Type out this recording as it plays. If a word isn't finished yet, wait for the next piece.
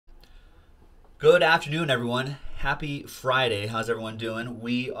Good afternoon, everyone. Happy Friday. How's everyone doing?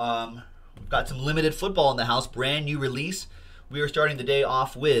 We've got some limited football in the house. Brand new release. We are starting the day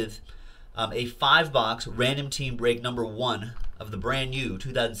off with a 5-box random team break number 1 of the brand new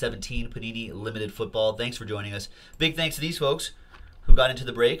 2017 Panini Limited Football. Thanks for joining us. Big thanks to these folks who got into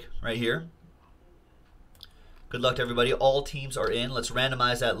the break right here. Good luck to everybody. All teams are in. Let's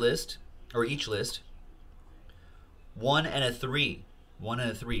randomize that list, or each list. 1 and a 3. 1 and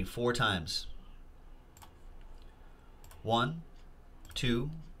a 3, 4 times. 1,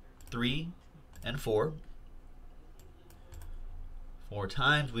 2, 3, and 4. 4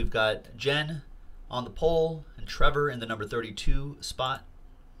 times. We've got Jen on the pole and Trevor in the number 32 spot.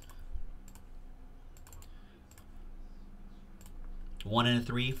 1 and a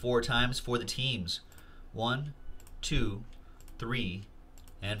 3, 4 times for the teams. 1, 2, 3,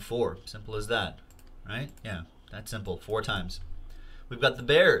 and 4. Simple as that, right? Yeah, that's simple. 4 times. We've got the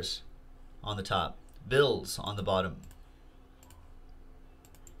Bears on the top, Bills on the bottom.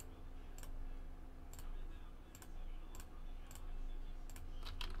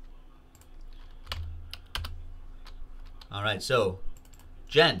 All right, so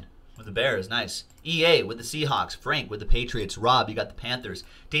Jen with the Bears, nice. EA with the Seahawks. Frank with the Patriots. Rob, you got the Panthers.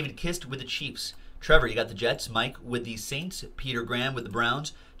 David Kist with the Chiefs. Trevor, you got the Jets. Mike with the Saints. Peter Graham with the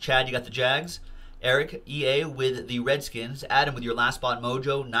Browns. Chad, you got the Jags. Eric, EA with the Redskins. Adam with your last spot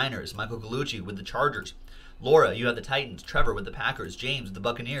mojo, Niners. Michael Gallucci with the Chargers. Laura, you have the Titans. Trevor with the Packers. James with the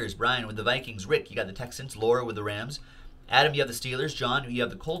Buccaneers. Brian with the Vikings. Rick, you got the Texans. Laura with the Rams. Adam, you have the Steelers. John, you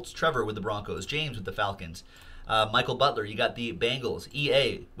have the Colts. Trevor with the Broncos. James with the Falcons. Michael Butler, you got the Bengals.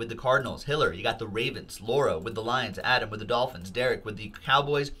 EA with the Cardinals. Hiller, you got the Ravens. Laura with the Lions. Adam with the Dolphins. Derek with the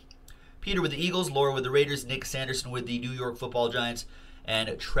Cowboys. Peter with the Eagles. Laura with the Raiders. Nick Sanderson with the New York Football Giants.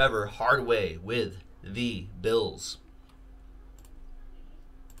 And Trevor Hardway with the Bills.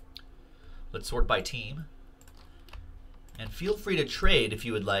 Let's sort by team. And feel free to trade if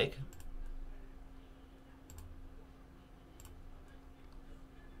you would like.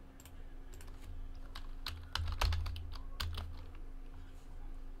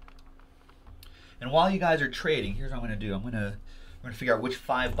 And while you guys are trading, here's what I'm going to do. We're going to figure out which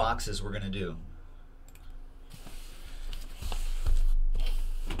 5 boxes we're going to do.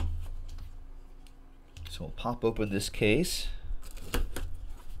 So we'll pop open this case.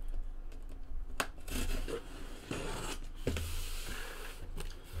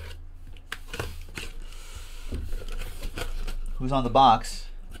 Who's on the box?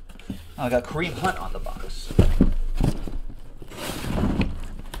 Oh, I got Kareem Hunt on the box.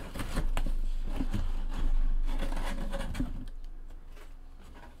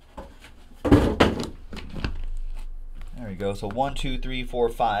 There we go. So 1, 2, 3, 4,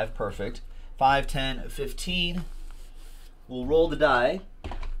 5. Perfect. 5, 10, 15. We'll roll the die.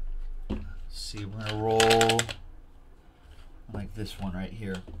 Let's see, we're going to roll like this one right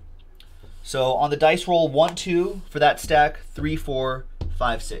here. So on the dice roll, 1, 2 for that stack, 3, 4,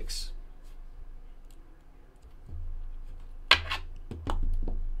 5, 6. And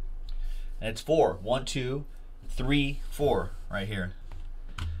it's 4. 1, 2, 3, 4 right here.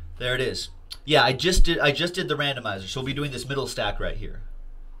 There it is. Yeah, I just did the randomizer, so we'll be doing this middle stack right here.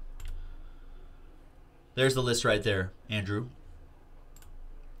 There's the list right there, Andrew.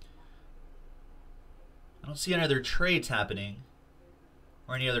 I don't see any other trades happening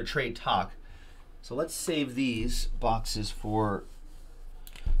or any other trade talk. So let's save these boxes for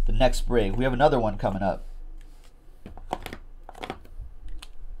the next break. We have another one coming up.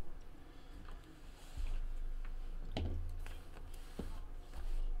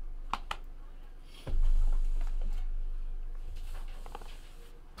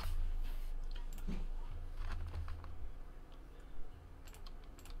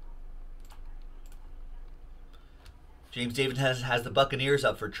 James David has the Buccaneers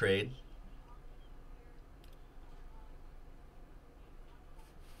up for trade.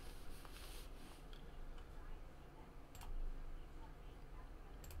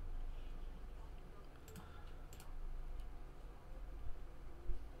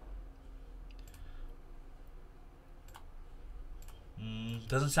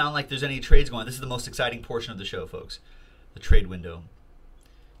 Doesn't sound like there's any trades going on. This is the most exciting portion of the show, folks. The trade window.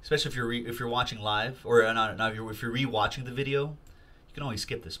 Especially if you're watching live, or if you're re-watching the video, you can always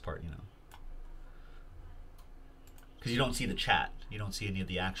skip this part, you know, because you don't see the chat. You don't see any of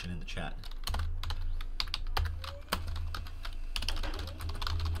the action in the chat.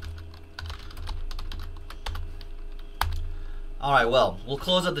 All right, well, we'll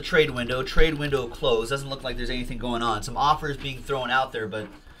close up the trade window. Trade window closed. Doesn't look like there's anything going on. Some offers being thrown out there, but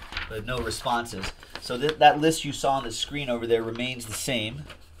no responses. So that list you saw on the screen over there remains the same.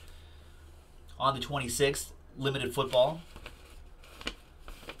 On the 26th, limited football.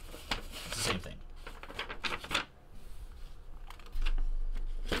 It's the same thing.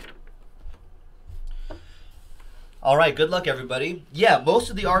 All right, good luck, everybody. Yeah,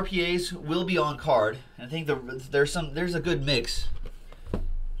 most of the RPAs will be on card. I think there's a good mix.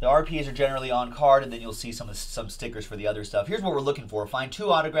 The RPAs are generally on card, and then you'll see some stickers for the other stuff. Here's what we're looking for. Find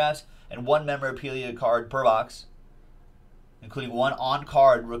 2 autographs and 1 memorabilia card per box, including 1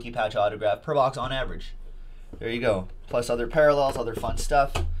 on-card rookie patch autograph per box on average. There you go. Plus other parallels, other fun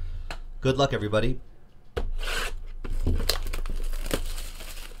stuff. Good luck, everybody.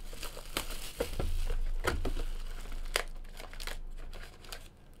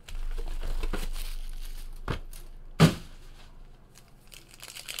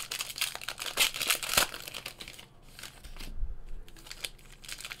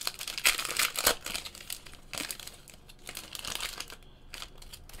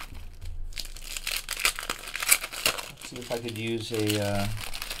 See if I could use a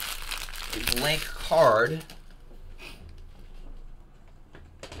blank card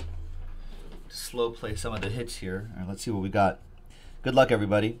to slow play some of the hits here. All right, let's see what we got. Good luck,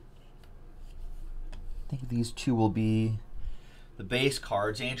 everybody. I think these 2 will be the base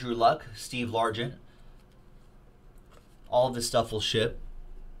cards. Andrew Luck, Steve Largent. All of this stuff will ship.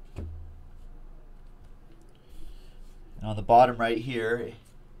 And on the bottom right here,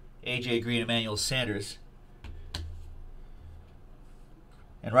 AJ Green, Emmanuel Sanders.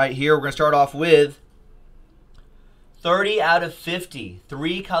 And right here, we're going to start off with 30 out of 50.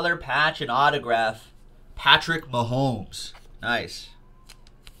 3-color patch and autograph, Patrick Mahomes. Nice.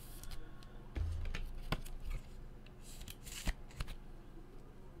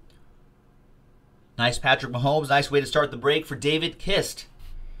 Nice Patrick Mahomes. Nice way to start the break for David Kist.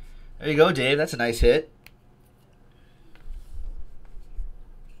 There you go, Dave. That's a nice hit.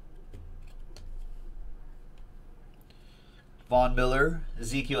 Von Miller,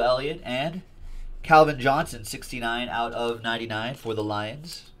 Ezekiel Elliott, and Calvin Johnson, 69 out of 99 for the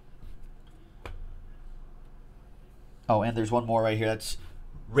Lions. Oh, and there's one more right here. That's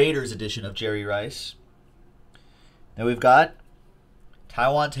Raiders edition of Jerry Rice. Then we've got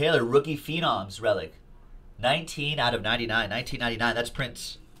Taiwan Taylor, Rookie Phenoms relic. 19 out of 99. 1999, that's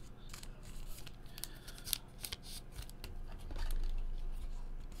Prince.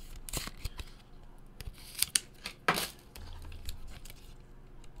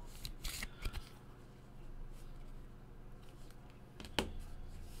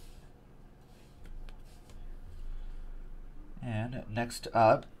 And next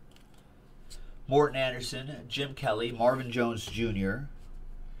up, Morton Anderson, Jim Kelly, Marvin Jones Jr.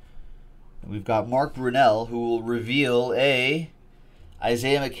 We've got Mark Brunell, who will reveal a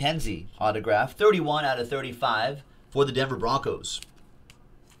Isaiah McKenzie autograph, 31 out of 35 for the Denver Broncos.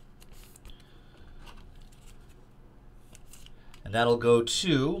 And that'll go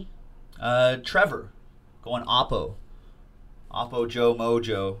to Trevor, going Oppo. Oppo Joe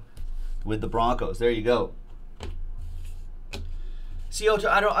Mojo with the Broncos. There you go. CO2,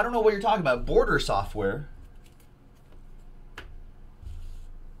 I don't know what you're talking about. Border software.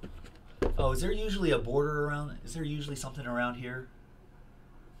 Oh, is there usually a border around? Is there usually something around here?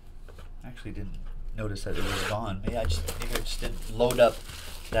 I actually didn't notice that it was gone. Maybe I just didn't load up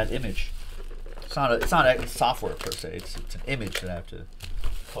that image. It's not a software per se. It's an image that I have to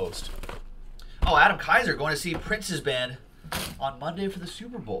post. Oh, Adam Kaiser going to see Prince's band on Monday for the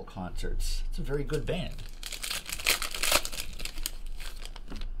Super Bowl concerts. It's a very good band.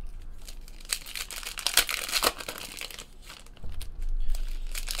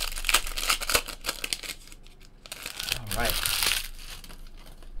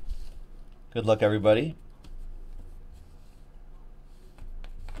 Good luck, everybody.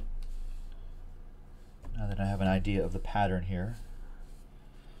 Now that I have an idea of the pattern here.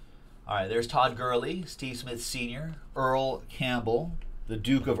 All right, there's Todd Gurley, Steve Smith Sr., Earl Campbell, the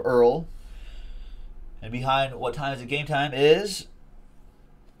Duke of Earl. And behind what time is it game time is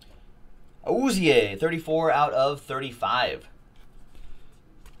Awuzie, 34 out of 35.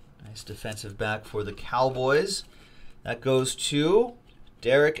 Nice defensive back for the Cowboys. That goes to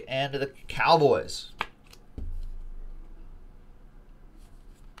Derek and the Cowboys.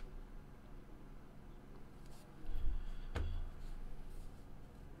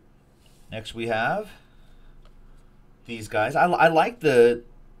 Next we have these guys. I like the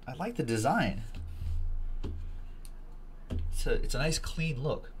design. It's a nice clean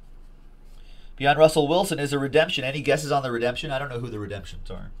look. Beyond Russell Wilson is a redemption. Any guesses on the redemption? I don't know who the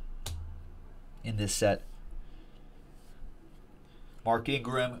redemptions are in this set. Mark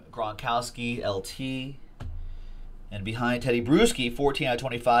Ingram, Gronkowski, LT. And behind Teddy Bruschi, 14 out of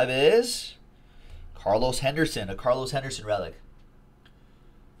 25 is Carlos Henderson, a Carlos Henderson relic.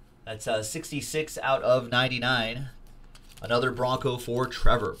 That's 66 out of 99. Another Bronco for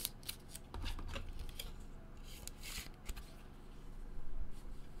Trevor.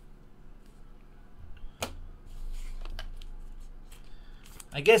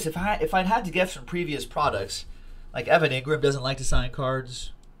 I guess if I'd had to guess from previous products, like Evan Ingram doesn't like to sign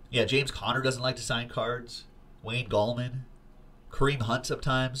cards. Yeah, James Conner doesn't like to sign cards. Wayne Gallman, Kareem Hunt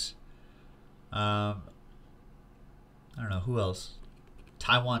sometimes. I don't know who else.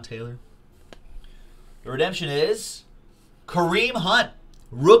 Tywan Taylor. The redemption is Kareem Hunt.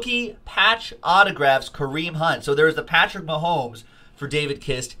 Rookie patch autographs, Kareem Hunt. So there's the Patrick Mahomes for David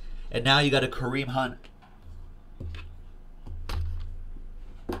Kist, and now you got a Kareem Hunt.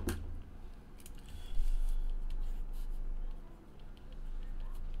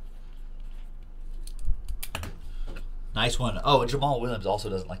 Nice one. Oh, and Jamal Williams also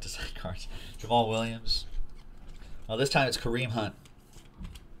doesn't like to sign cards. Jamal Williams. Oh, this time it's Kareem Hunt.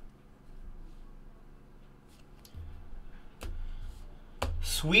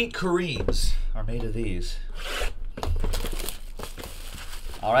 Sweet Kareems are made of these.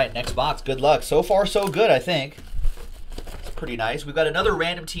 All right, next box. Good luck. So far, so good, I think. It's pretty nice. We've got another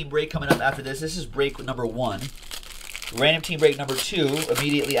random team break coming up after this. This is break number 1. Random team break number 2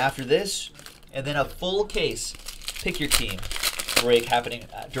 immediately after this. And then a full case pick your team break happening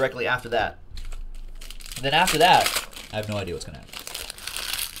directly after that. And then after that, I have no idea what's going to happen.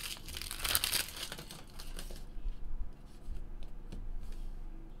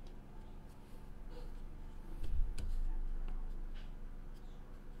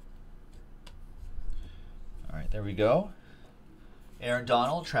 All right, there we go. Aaron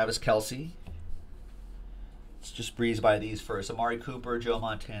Donald, Travis Kelce. Let's just breeze by these first. Amari Cooper, Joe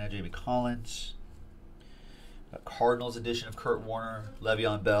Montana, Jamie Collins. Cardinals edition of Kurt Warner,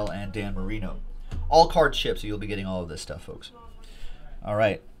 Le'Veon Bell, and Dan Marino. All card chips, so you'll be getting all of this stuff, folks. All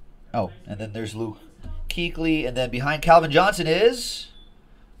right. Oh, and then there's Luke Kuechly, and then behind Calvin Johnson is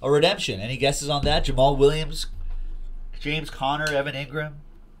a redemption. Any guesses on that? Jamal Williams, James Conner, Evan Ingram.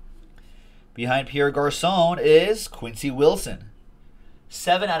 Behind Pierre Garçon is Quincy Wilson.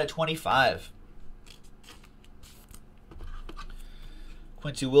 7 out of 25.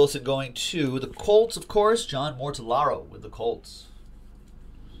 Quincy Wilson going to the Colts, of course. John Mortellaro with the Colts.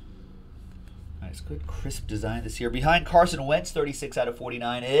 Nice, good crisp design this year. Behind Carson Wentz, 36 out of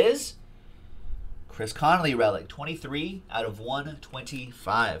 49 is Chris Conley relic, 23 out of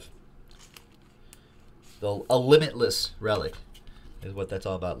 125. A limitless relic is what that's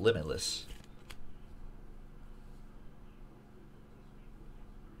all about, limitless.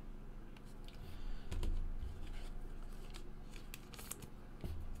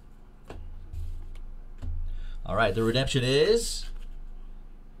 All right, the redemption is,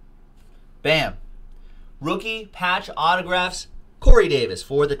 bam, rookie patch autographs, Corey Davis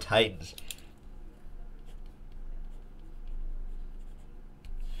for the Titans.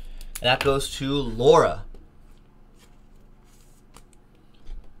 And that goes to Laura.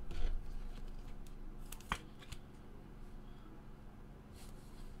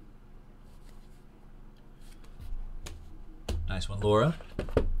 Nice one, Laura.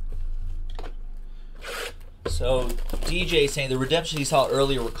 So DJ saying the redemption he saw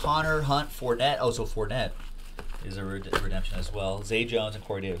earlier were Connor, Hunt, Fournette. Oh, so Fournette is a redemption as well. Zay Jones and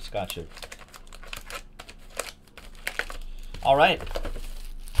Corey Davis. Gotcha. All right.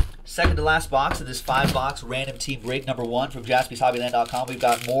 Second to last box of this 5-box random team break number 1 from JaspysHobbyland.com. We've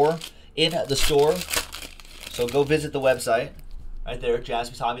got more in the store. So go visit the website right there,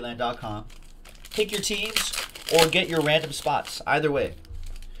 JaspysHobbyland.com. Pick your teams or get your random spots. Either way.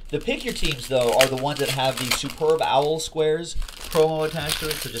 The pick your teams, though, are the ones that have the superb owl squares promo attached to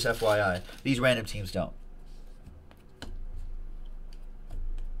it, so just FYI. These random teams don't.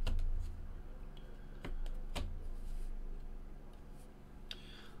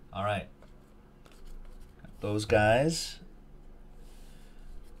 All right. Those guys.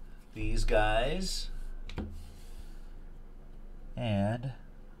 These guys. And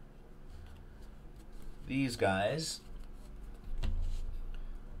these guys.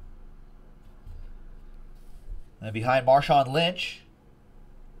 And behind Marshawn Lynch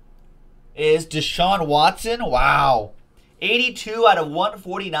is Deshaun Watson. Wow. 82 out of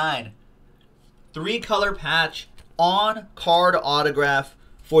 149. 3-color patch on card autograph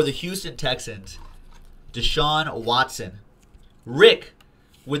for the Houston Texans. Deshaun Watson. Rick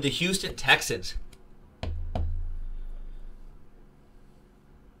with the Houston Texans.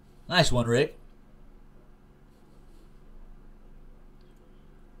 Nice one, Rick.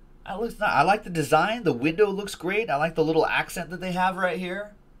 I like the design. The window looks great. I like the little accent that they have right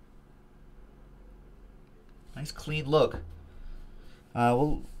here. Nice clean look.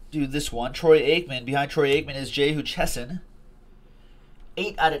 We'll do this one. Troy Aikman. Behind Troy Aikman is Jehu Chesson.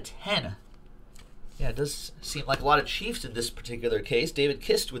 8 out of 10. Yeah, it does seem like a lot of Chiefs in this particular case. David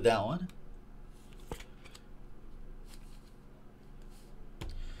Kist with that one.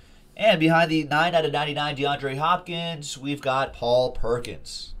 And behind the 9 out of 99 DeAndre Hopkins, we've got Paul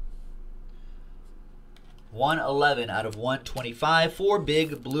Perkins. 111 out of 125 for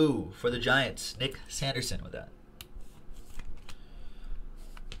Big Blue for the Giants. Nick Sanderson with that.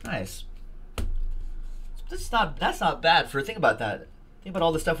 Nice. That's not bad for, think about that. Think about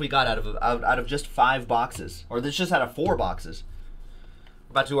all the stuff we got out of just 5 boxes. Or this just out of 4 boxes.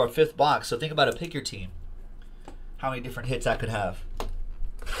 We're about to do our 5th box, so think about a pick your team. How many different hits that could have.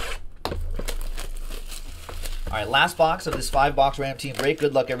 All right, last box of this 5-box random team break.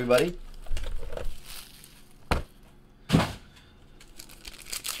 Good luck, everybody.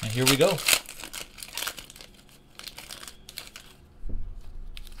 And here we go.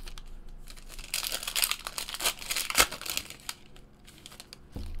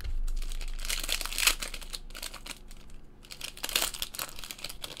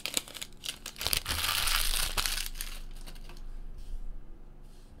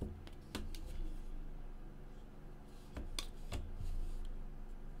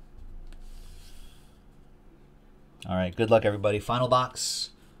 All right, good luck, everybody. Final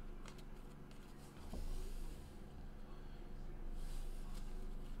box.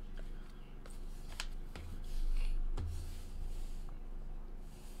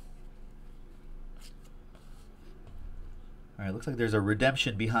 All right, looks like there's a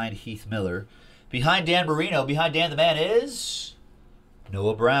redemption behind Heath Miller. Behind Dan Marino, behind Dan the Man is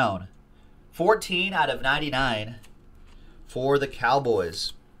Noah Brown. 14 out of 99 for the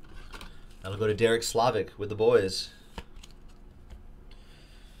Cowboys. That'll go to Derek Slavic with the boys.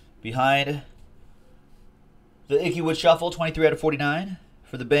 Behind the Icky Wood Shuffle, 23 out of 49.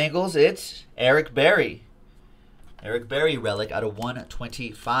 For the Bengals, it's Eric Berry. Eric Berry relic out of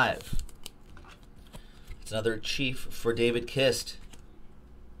 125. It's another Chief for David Kist.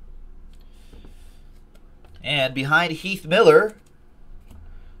 And behind Heath Miller,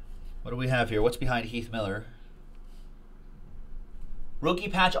 what do we have here? What's behind Heath Miller? Rookie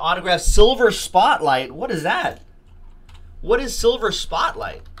patch autograph Silver Spotlight. What is that? What is Silver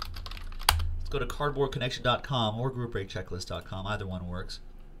Spotlight? Let's go to cardboardconnection.com or groupbreakchecklist.com. Either one works.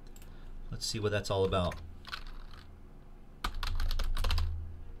 Let's see what that's all about.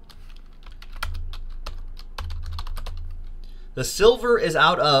 The silver is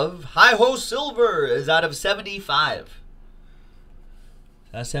out of, Hi-Ho Silver is out of 75.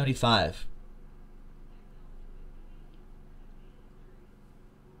 That's 75.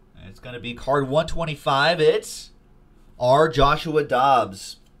 And it's going to be card 125. It's R. Joshua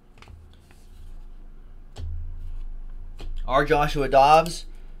Dobbs. R. Joshua Dobbs.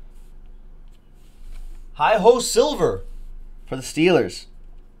 Hi-Ho Silver for the Steelers.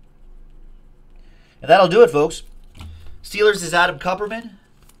 And that'll do it, folks. Steelers is Adam Kupperman.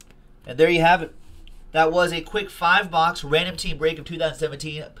 And there you have it. That was a quick 5-box random team break of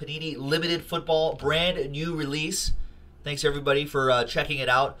 2017 Panini Limited Football brand new release. Thanks, everybody, for checking it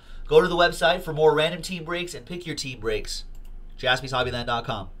out. Go to the website for more random team breaks and pick your team breaks.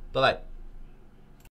 JaspysHobbyland.com. Bye-bye.